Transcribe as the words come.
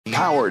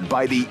Powered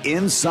by the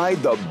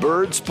Inside the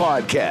Birds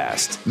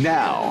podcast.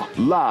 Now,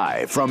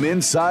 live from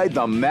inside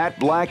the Matt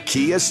Black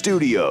Kia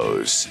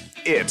Studios.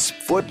 It's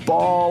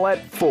Football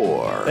at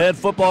 4. And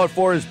Football at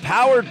 4 is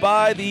powered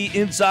by the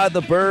Inside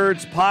the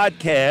Birds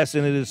podcast,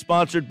 and it is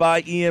sponsored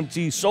by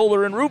EMT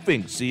Solar and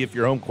Roofing. See if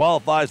your home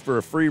qualifies for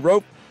a free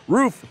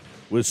roof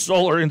with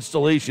solar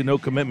installation. No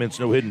commitments,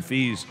 no hidden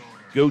fees.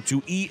 Go to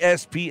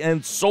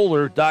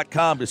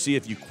ESPNsolar.com to see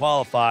if you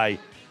qualify.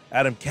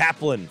 Adam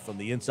Caplan from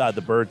the Inside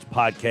the Birds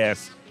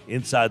podcast,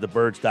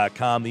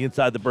 InsideTheBirds.com, the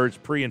Inside the Birds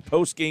pre- and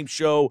post-game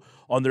show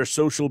on their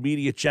social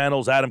media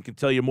channels. Adam can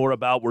tell you more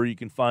about where you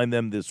can find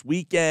them this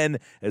weekend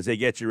as they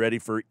get you ready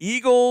for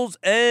Eagles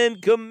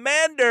and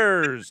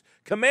Commanders.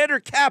 Commander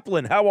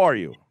Caplan, how are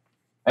you?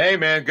 Hey,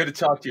 man, good to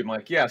talk to you,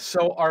 Mike. Yeah,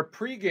 so our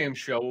pregame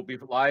show will be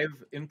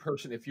live in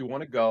person if you want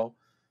to go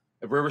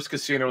at Rivers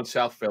Casino in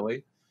South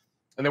Philly.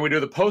 And then we do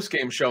the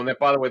post-game show, and that,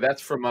 by the way,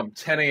 that's from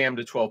 10 a.m.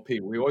 to 12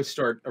 p.m. We always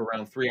start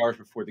around 3 hours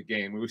before the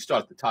game. We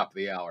start at the top of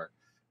the hour.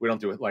 We don't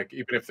do it like,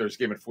 even if there's a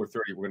game at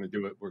 4:30, we're going to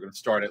do it. We're going to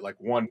start at like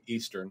 1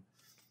 Eastern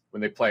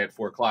when they play at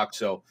 4 o'clock.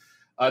 So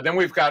then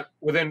we've got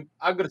I'm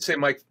going to say,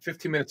 Mike,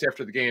 15 minutes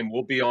after the game,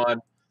 we'll be on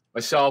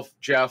myself,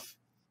 Jeff,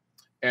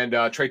 and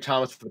Trey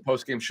Thomas for the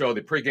post-game show.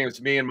 The pregame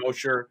is me and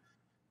Mosher.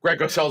 Greg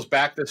Gosel's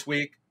back this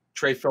week.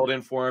 Trey filled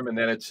in for him. And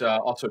then it's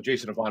also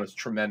Jason Avon is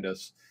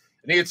tremendous.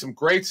 And he had some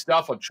great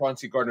stuff on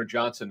Chauncey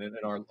Gardner-Johnson in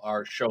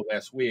our show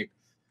last week.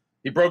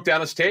 He broke down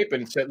his tape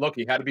and said, look,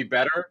 he had to be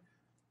better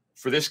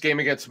for this game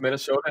against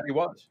Minnesota, and he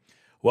was.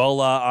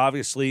 Well,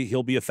 obviously,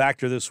 he'll be a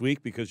factor this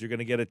week because you're going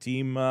to get a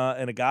team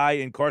and a guy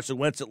in Carson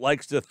Wentz that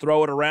likes to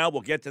throw it around.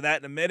 We'll get to that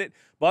in a minute.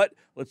 But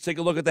let's take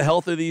a look at the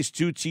health of these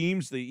two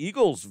teams. The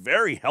Eagles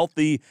very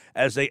healthy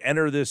as they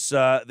enter this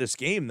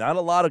game. Not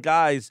a lot of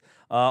guys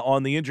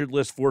on the injured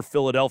list for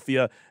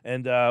Philadelphia.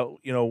 And,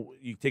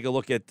 you take a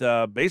look at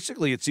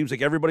basically it seems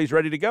like everybody's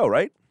ready to go,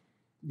 right?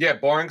 Yeah,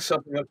 barring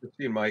something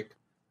unforeseen, Mike,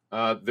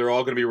 they're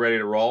all going to be ready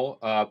to roll.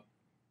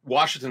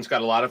 Washington's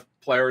got a lot of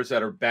players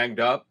that are banged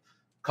up.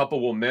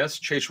 Couple will miss.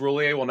 Chase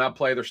Roulier will not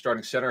play their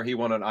starting center. He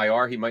went on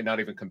IR. He might not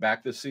even come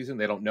back this season.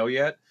 They don't know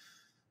yet.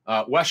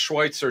 Wes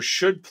Schweitzer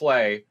should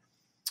play.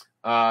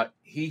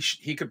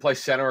 He could play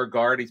center or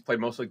guard. He's played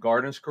mostly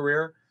guard in his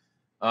career.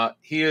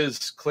 He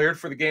is cleared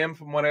for the game,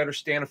 from what I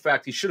understand. In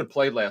fact, he should have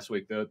played last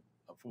week, though,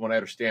 from what I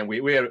understand.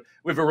 We have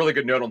a really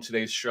good note on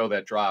today's show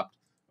that dropped,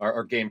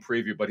 our game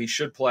preview, but he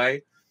should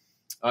play.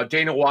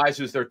 Dana Wise,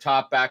 who's their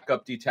top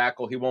backup D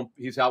tackle,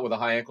 he's out with a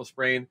high ankle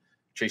sprain.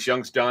 Chase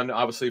Young's done,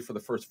 obviously, for the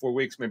first 4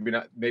 weeks,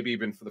 maybe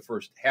even for the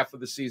first half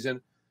of the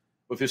season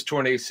with his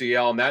torn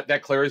ACL, and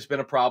that clearly has been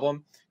a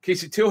problem.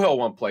 Casey Toohill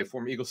won't play.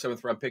 Former Eagles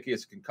 7th-round pick. He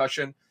has a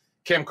concussion.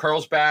 Cam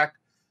Curl's back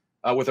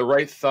with a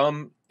right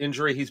thumb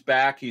injury. He's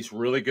back. He's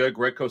really good.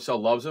 Greg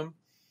Cosell loves him.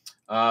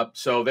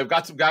 So they've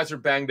got some guys that are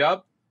banged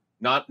up.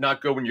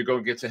 Not good when you're going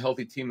against a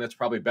healthy team that's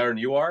probably better than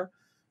you are.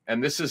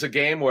 And this is a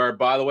game where,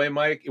 by the way,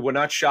 Mike, it would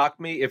not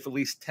shock me if at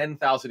least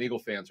 10,000 Eagle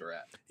fans are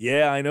at.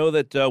 Yeah, I know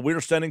that we're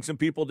sending some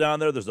people down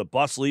there. There's a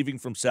bus leaving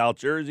from South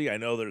Jersey. I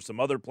know there's some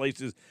other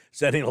places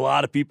sending a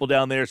lot of people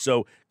down there.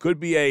 So could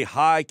be a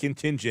high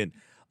contingent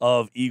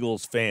of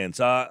Eagles fans.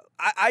 The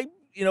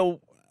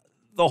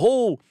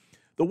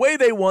way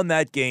they won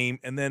that game,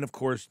 and then, of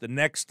course, the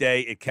next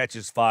day it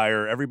catches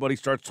fire. Everybody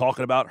starts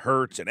talking about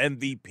Hurts and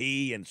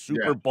MVP and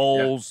Super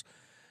Bowls. Yeah.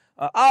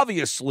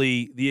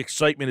 Obviously, the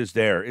excitement is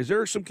there. Is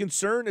there some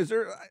concern? Is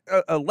there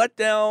a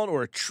letdown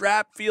or a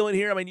trap feeling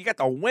here? I mean, you got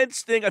the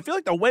Wentz thing. I feel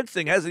like the Wentz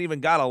thing hasn't even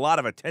got a lot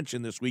of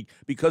attention this week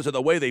because of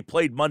the way they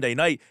played Monday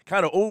night.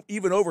 Kind of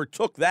even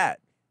overtook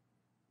that.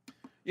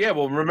 Yeah,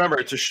 well, remember,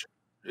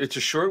 it's a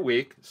short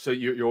week, so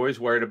you're always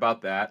worried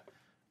about that.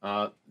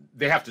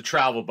 They have to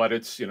travel, but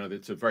it's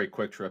a very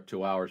quick trip,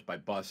 2 hours by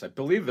bus. I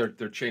believe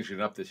they're changing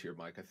it up this year,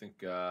 Mike. I think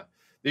they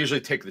usually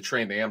take the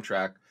train, the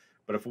Amtrak.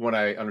 But from what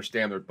I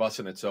understand, they're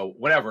busing it. So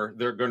whatever,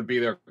 they're going to be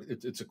there.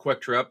 It's a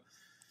quick trip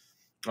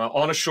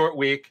on a short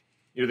week.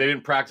 They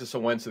didn't practice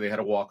on Wednesday. They had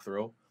a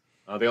walkthrough.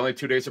 They only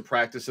 2 days of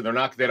practice, and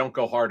they don't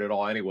go hard at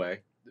all anyway.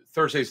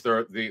 Thursday's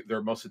their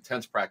most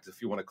intense practice,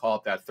 if you want to call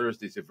it that.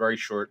 Thursday's a very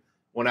short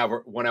 1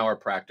 hour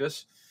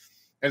practice,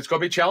 and it's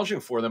going to be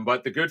challenging for them.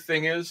 But the good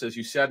thing is, as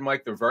you said,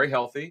 Mike, they're very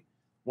healthy.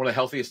 One of the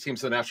healthiest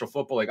teams in the National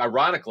Football League.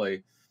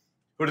 Ironically,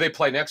 who do they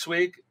play next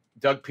week?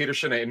 Doug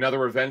Peterson, another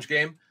revenge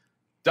game.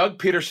 Doug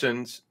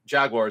Peterson's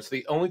Jaguars,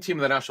 the only team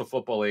in the National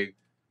Football League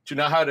to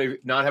not have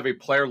a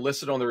player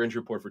listed on their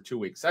injury report for 2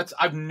 weeks.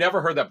 I've never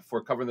heard that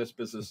before, covering this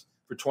business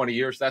for 20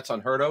 years. That's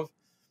unheard of.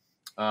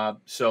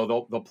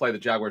 So they'll play the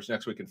Jaguars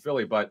next week in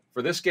Philly. But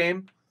for this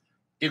game,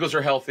 Eagles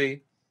are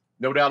healthy,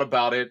 no doubt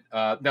about it.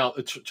 Now,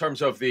 in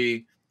terms of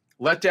the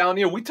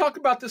letdown, we talked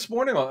about this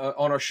morning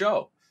on our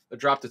show that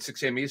dropped at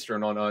 6 a.m.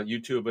 Eastern on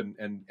YouTube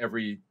and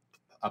every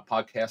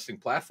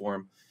podcasting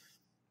platform.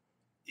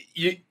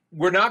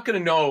 We're not going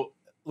to know.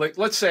 Like,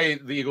 let's say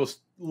the Eagles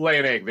lay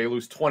an egg, they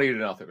lose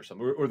 20-0 or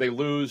something, or they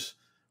lose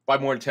by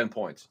more than 10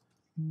 points.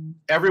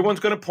 Everyone's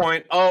going to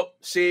point,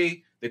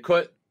 see,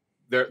 they're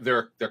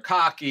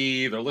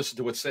cocky, they're listening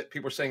to what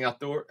people are saying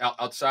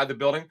outside the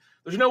building.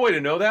 There's no way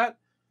to know that,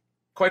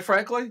 quite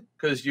frankly,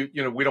 because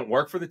we don't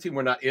work for the team.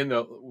 We're not in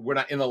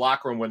the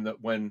locker room when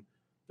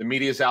the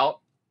media's out,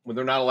 when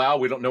they're not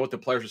allowed. We don't know what the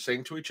players are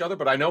saying to each other.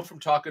 But I know from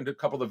talking to a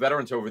couple of the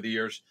veterans over the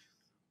years,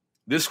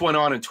 this went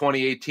on in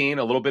 2018,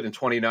 a little bit in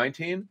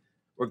 2019,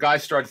 where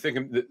guys started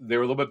thinking that they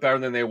were a little bit better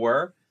than they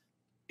were.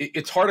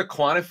 It's hard to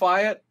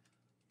quantify it,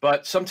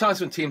 but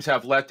sometimes when teams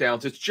have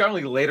letdowns, it's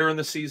generally later in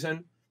the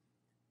season.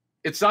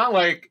 It's not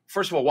like,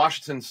 first of all,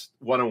 Washington's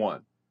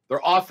 1-1.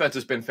 Their offense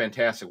has been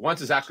fantastic.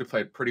 Wentz has actually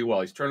played pretty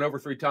well. He's turned over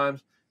 3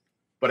 times,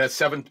 but has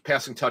 7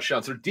 passing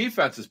touchdowns. Their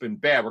defense has been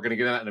bad. We're going to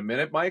get into that in a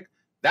minute, Mike.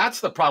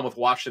 That's the problem with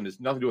Washington. It's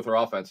nothing to do with their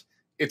offense.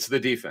 It's the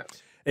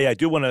defense. Hey, I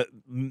do want to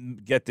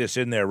get this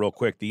in there real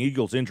quick. The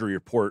Eagles injury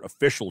report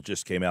official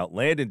just came out.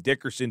 Landon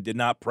Dickerson did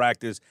not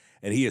practice,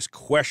 and he is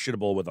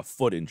questionable with a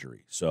foot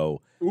injury.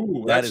 So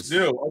that's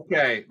new.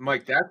 Okay,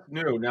 Mike, that's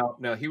new.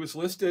 Now he was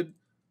listed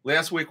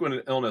last week with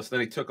an illness, then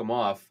he took him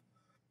off.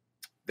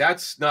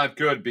 That's not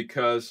good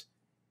because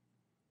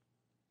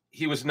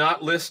he was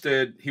not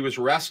listed. He was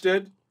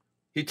rested.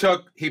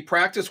 He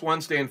practiced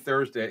Wednesday and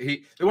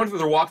Thursday. They went for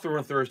their walkthrough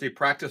on Thursday,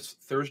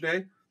 practiced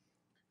Thursday.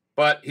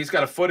 But he's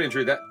got a foot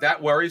injury.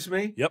 That worries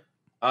me. Yep.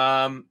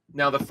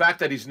 Now the fact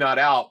that he's not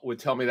out would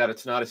tell me that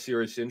it's not a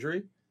serious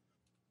injury.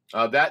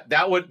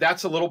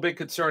 That's a little bit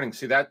concerning.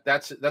 See,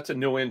 that's a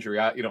new injury.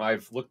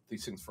 I've looked at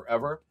these things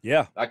forever.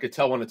 Yeah. I could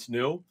tell when it's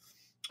new.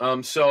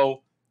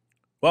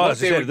 Well,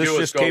 as I said, this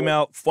just came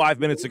out 5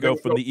 minutes ago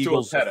from the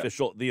Eagles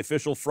official. The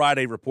official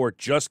Friday report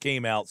just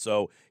came out,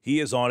 so he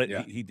is on it.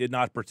 Yeah. He did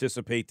not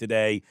participate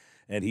today,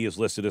 and he is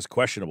listed as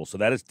questionable. So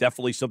that is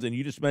definitely something.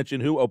 You just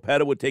mentioned who?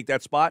 Opeta would take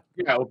that spot?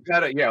 Yeah,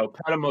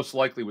 Opeta most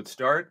likely would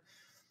start.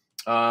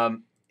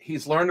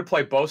 He's learned to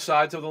play both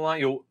sides of the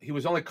line. He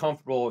was only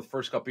comfortable the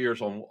first couple of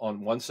years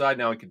on one side.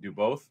 Now he can do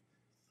both.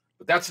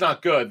 But that's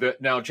not good.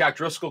 Now Jack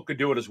Driscoll could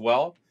do it as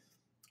well.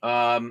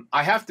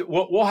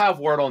 We'll have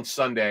word on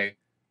Sunday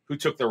who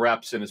took the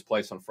reps in his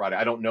place on Friday.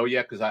 I don't know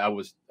yet because I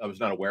was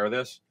not aware of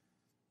this.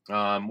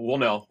 We'll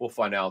know. We'll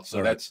find out.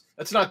 So that's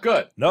not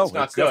good. No, it's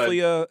not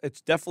good.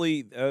 It's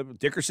definitely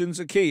Dickerson's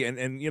a key, and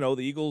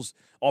the Eagles'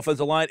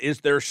 offensive line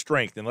is their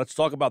strength. And let's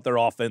talk about their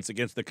offense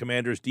against the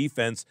Commanders'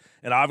 defense,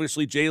 and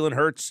obviously Jalen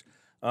Hurts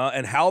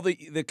and how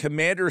the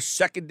Commanders'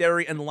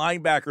 secondary and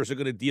linebackers are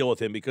going to deal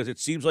with him, because it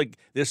seems like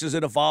this is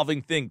an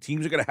evolving thing.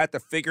 Teams are going to have to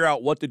figure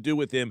out what to do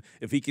with him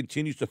if he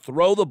continues to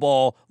throw the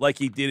ball like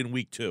he did in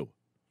Week 2.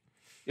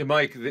 Yeah,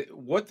 Mike,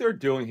 what they're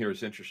doing here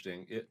is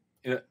interesting.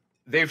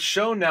 They've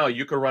shown now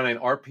you can run an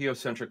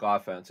RPO-centric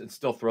offense and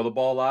still throw the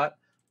ball a lot.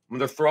 When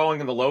they're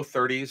throwing in the low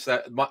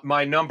 30s,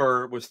 my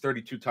number was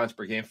 32 times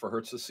per game for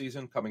Hurts this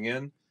season coming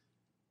in.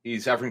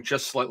 He's averaging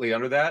just slightly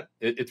under that.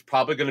 It's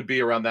probably going to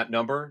be around that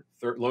number,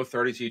 low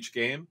 30s each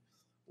game.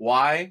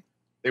 Why?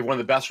 They have one of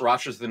the best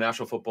rosters in the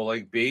National Football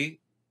League.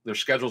 B, their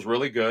schedule's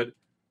really good.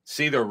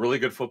 C, they're a really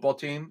good football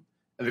team,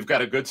 and they've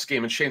got a good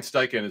scheme. And Shane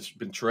Steichen has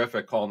been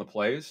terrific calling the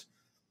plays.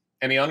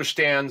 And he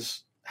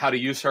understands how to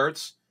use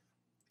Hurts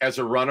as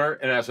a runner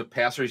and as a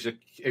passer. He's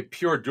a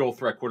pure dual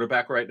threat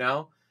quarterback right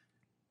now.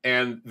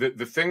 And the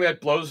thing that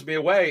blows me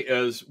away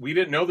is we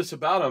didn't know this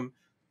about him.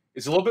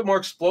 He's a little bit more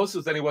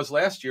explosive than he was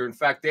last year. In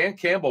fact, Dan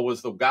Campbell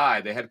was the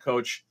guy, the head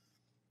coach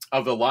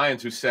of the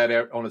Lions, who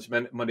said on his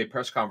Monday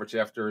press conference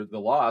after the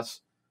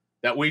loss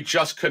that we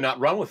just could not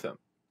run with him.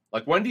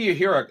 Like, when do you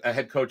hear a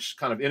head coach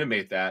kind of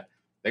intimate that?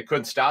 They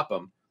couldn't stop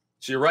him.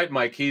 So you're right,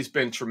 Mike. He's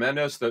been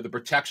tremendous. The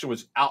protection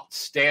was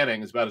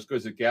outstanding. It's about as good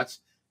as it gets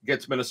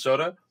against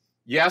Minnesota.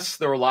 Yes,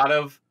 there were a lot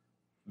of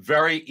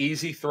very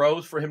easy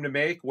throws for him to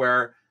make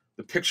where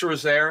the picture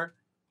was there.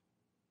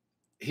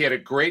 He had a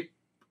great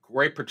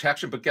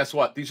protection, but guess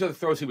what? These are the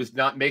throws he was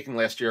not making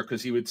last year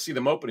because he would see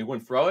them open. He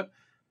wouldn't throw it.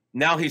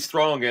 Now he's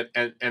throwing it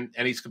and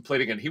he's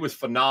completing it. He was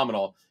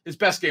phenomenal. His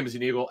best game as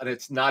an Eagle, and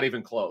it's not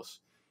even close.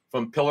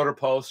 From pillar to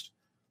post,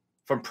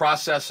 from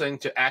processing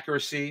to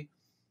accuracy,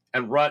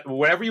 and run,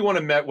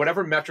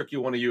 whatever metric you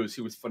want to use,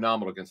 he was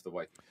phenomenal against the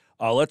Vikings.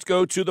 Let's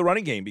go to the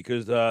running game,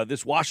 because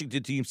this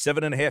Washington team,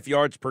 7.5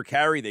 yards per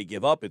carry they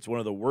give up. It's one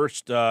of the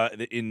worst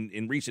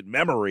in recent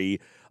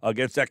memory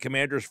against that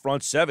Commanders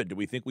front seven. Do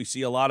we think we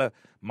see a lot of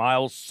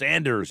Miles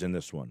Sanders in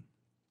this one?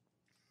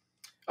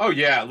 Oh,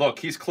 yeah. Look,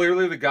 he's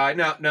clearly the guy.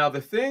 Now the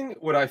thing,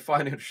 what I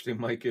find interesting,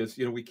 Mike, is,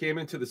 we came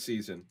into the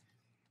season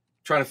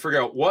trying to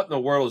figure out what in the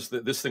world is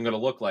this thing going to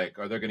look like.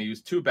 Are they going to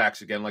use 2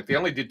 backs again? Like, they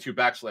only did 2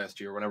 backs last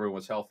year when everyone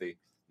was healthy,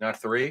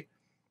 not 3.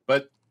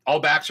 But all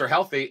backs are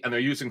healthy, and they're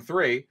using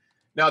 3.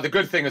 Now, the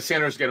good thing is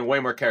Sanders is getting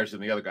way more carries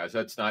than the other guys.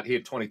 He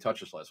had 20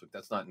 touches last week.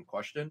 That's not in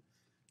question.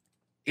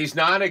 He's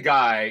not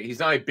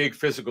a big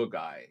physical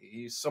guy.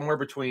 He's somewhere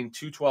between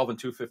 212 and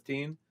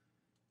 215.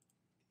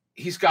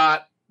 He's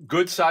got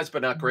good size,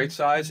 but not great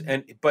size.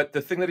 But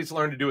the thing that he's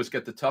learned to do is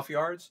get the tough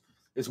yards,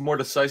 is more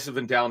decisive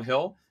and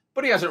downhill.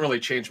 But he hasn't really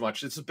changed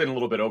much. This has been a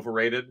little bit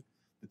overrated.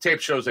 The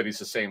tape shows that he's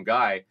the same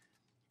guy.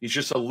 He's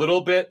just a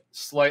little bit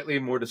slightly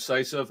more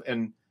decisive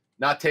and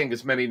not taking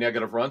as many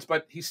negative runs,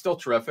 but he's still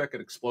terrific, an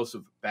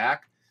explosive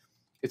back.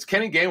 It's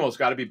Kenny Gainwell's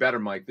got to be better,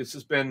 Mike. This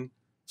has been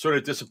sort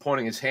of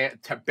disappointing. His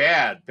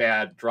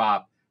bad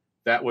drop.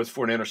 That was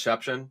for an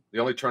interception. The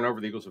only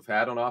turnover the Eagles have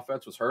had on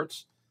offense was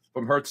Hurts.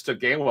 From Hurts to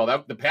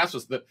Gainwell, the pass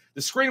was the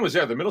screen was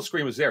there. The middle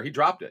screen was there. He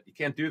dropped it. You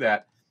can't do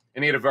that.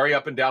 And he had a very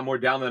up and down, more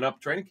down than up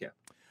training camp.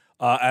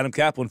 Adam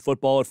Caplan,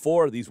 Football at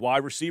 4. These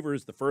wide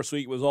receivers, the first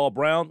week was all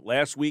Brown.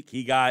 Last week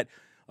he got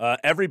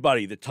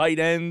everybody, the tight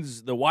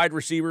ends, the wide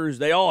receivers,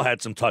 they all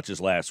had some touches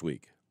last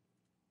week.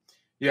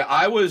 Yeah,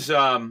 I was,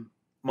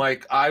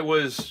 Mike, I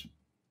was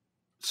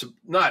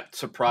not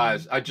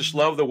surprised. I just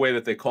love the way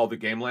that they called the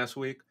game last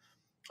week.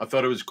 I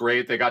thought it was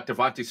great. They got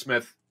Devontae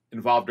Smith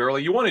involved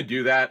early. You want to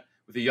do that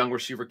with a young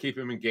receiver, keep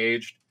him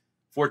engaged.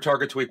 4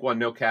 targets week 1,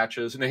 no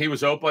catches. And he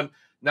was open.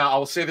 Now, I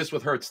will say this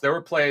with Hurts. There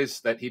were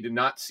plays that he did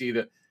not see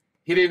that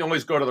he didn't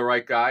always go to the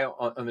right guy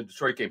on the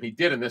Detroit game. He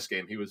did in this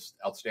game. He was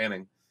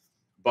outstanding.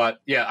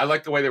 But, yeah, I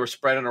like the way they were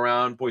spreading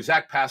around. Boy,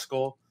 Zach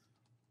Pascal,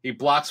 he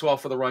blocks well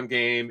for the run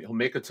game. He'll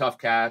make a tough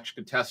catch,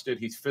 contested.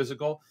 He's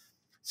physical.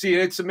 See,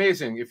 it's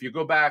amazing. If you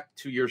go back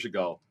 2 years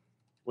ago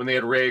when they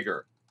had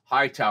Rager,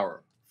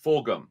 Hightower,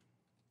 Fulgham,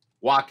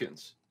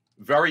 Watkins,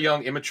 very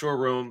young, immature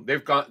room.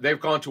 They've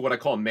gone to what I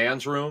call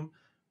man's room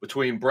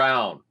between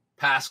Brown,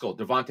 Pascal,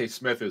 Devontae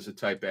Smith is a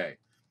type A.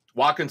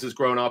 Watkins has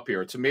grown up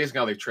here. It's amazing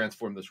how they've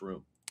transformed this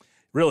room.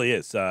 Really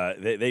is.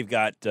 They've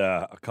got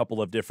a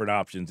couple of different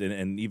options,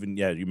 and even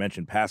you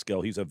mentioned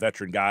Pascal. He's a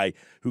veteran guy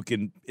who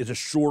is a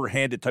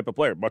sure-handed type of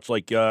player, much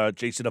like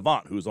Jason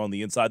Avant, who's on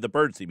the inside the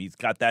Birds team. He's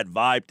got that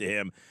vibe to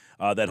him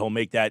that he'll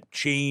make that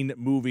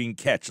chain-moving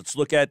catch. Let's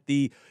look at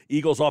the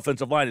Eagles'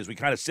 offensive line. As we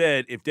kind of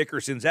said, if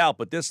Dickerson's out,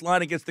 but this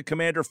line against the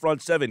Commander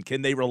front seven,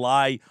 can they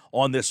rely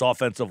on this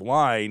offensive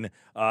line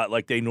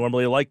like they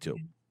normally like to?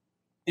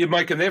 Yeah,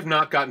 Mike, and they've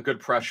not gotten good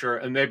pressure,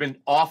 and they've been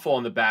awful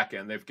on the back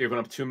end. They've given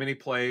up too many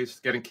plays.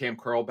 Getting Cam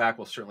Curl back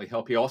will certainly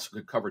help. He also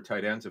could cover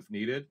tight ends if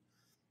needed.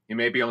 He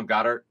may be on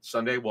Goddard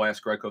Sunday. We'll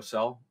ask Greg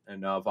Cosell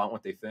and Vaughn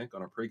what they think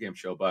on our pregame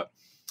show. But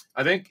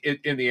I think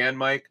in the end,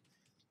 Mike,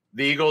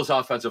 the Eagles'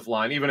 offensive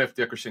line, even if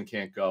Dickerson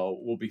can't go,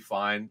 will be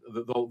fine.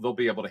 They'll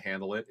be able to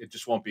handle it. It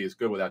just won't be as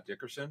good without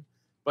Dickerson.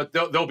 But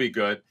they'll be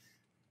good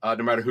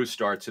no matter who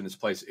starts in his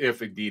place.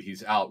 If indeed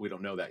he's out, we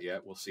don't know that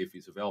yet. We'll see if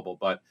he's available.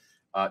 But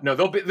no,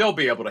 they'll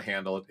be able to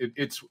handle it.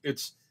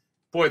 It's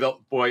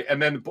boy.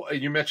 And then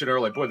you mentioned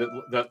earlier,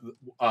 the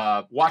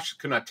Washington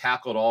could not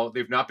tackle at all.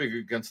 They've not been good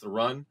against the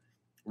run,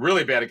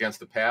 really bad against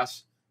the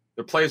pass.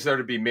 There are plays there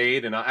to be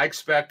made, and I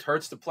expect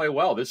Hurts to play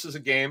well. This is a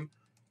game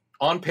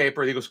on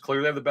paper. The Eagles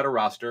clearly have the better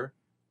roster.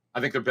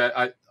 I think they're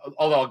better.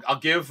 Although I'll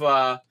give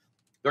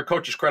their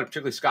coaches credit,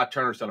 particularly Scott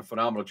Turner's done a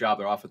phenomenal job.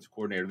 Their offensive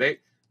coordinator.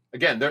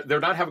 They're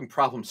not having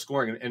problems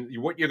scoring, and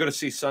what you're going to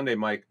see Sunday,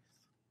 Mike,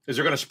 is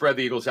they're going to spread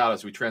the Eagles out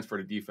as we transfer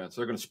to defense.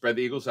 They're going to spread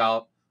the Eagles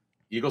out.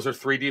 Eagles are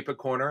 3 deep at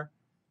corner,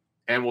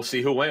 and we'll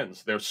see who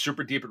wins. They're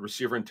super deep at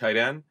receiver and tight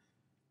end,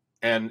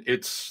 and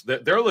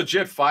they're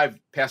legit 5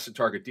 pass to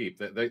target deep.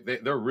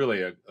 They're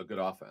really a good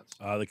offense.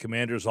 The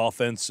Commanders'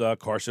 offense,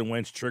 Carson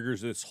Wentz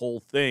triggers this whole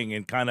thing,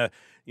 and kind of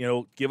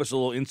give us a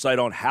little insight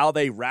on how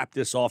they wrap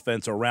this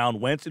offense around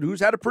Wentz and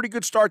who's had a pretty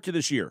good start to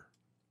this year.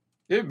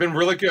 They've been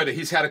really good.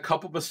 He's had a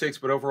couple mistakes,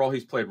 but overall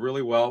he's played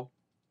really well.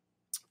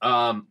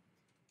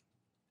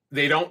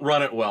 They don't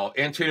run it well.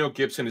 Antonio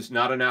Gibson is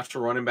not a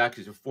natural running back.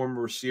 He's a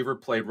former receiver,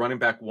 played running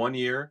back 1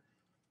 year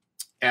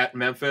at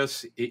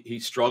Memphis. He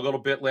struggled a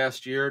bit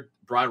last year.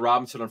 Brian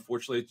Robinson,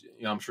 unfortunately,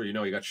 I'm sure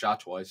he got shot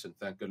twice, and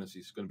thank goodness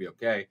he's going to be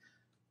okay.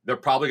 They're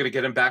probably going to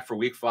get him back for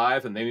week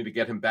 5, and they need to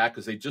get him back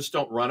because they just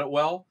don't run it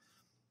well.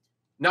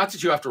 Not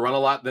that you have to run a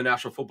lot in the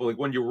National Football League.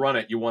 When you run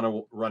it, you want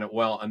to run it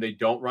well, and they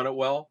don't run it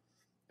well.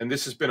 And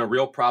this has been a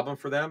real problem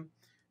for them.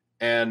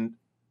 And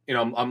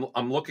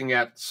I'm looking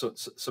at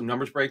some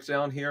numbers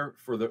breakdown here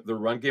for the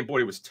run game. Boy,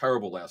 it was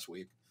terrible last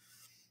week.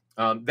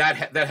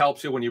 That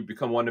helps you when you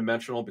become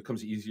one-dimensional. It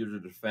becomes easier to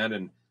defend.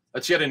 And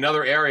that's yet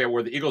another area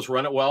where the Eagles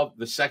run it well.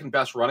 The second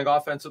best running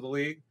offense in the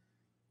league,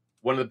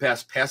 one of the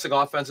best passing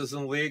offenses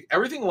in the league.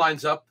 Everything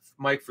lines up,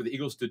 Mike, for the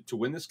Eagles to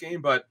win this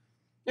game. But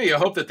you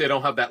hope that they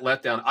don't have that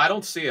letdown. I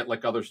don't see it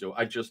like others do.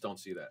 I just don't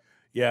see that.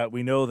 Yeah,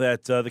 we know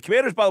that the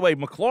Commanders, by the way,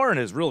 McLaurin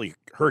has really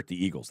hurt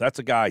the Eagles. That's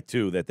a guy,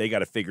 too, that they got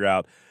to figure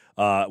out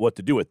what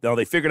to do with. Now,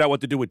 they figured out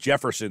what to do with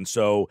Jefferson,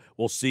 so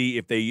we'll see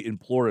if they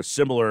employ a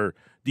similar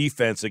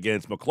defense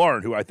against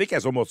McLaurin, who I think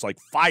has almost like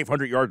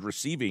 500 yards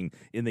receiving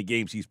in the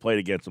games he's played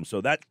against them. So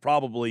that's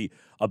probably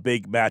a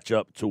big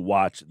matchup to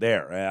watch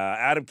there.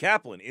 Adam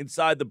Caplan,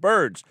 Inside the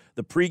Birds,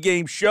 the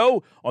pregame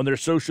show on their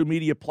social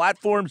media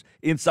platforms.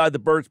 Inside the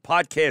Birds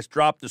podcast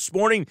dropped this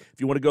morning.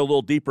 If you want to go a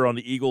little deeper on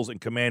the Eagles and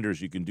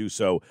Commanders, you can do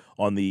so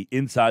on the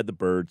Inside the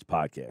Birds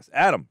podcast.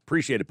 Adam,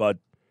 appreciate it, bud.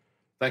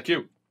 Thank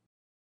you.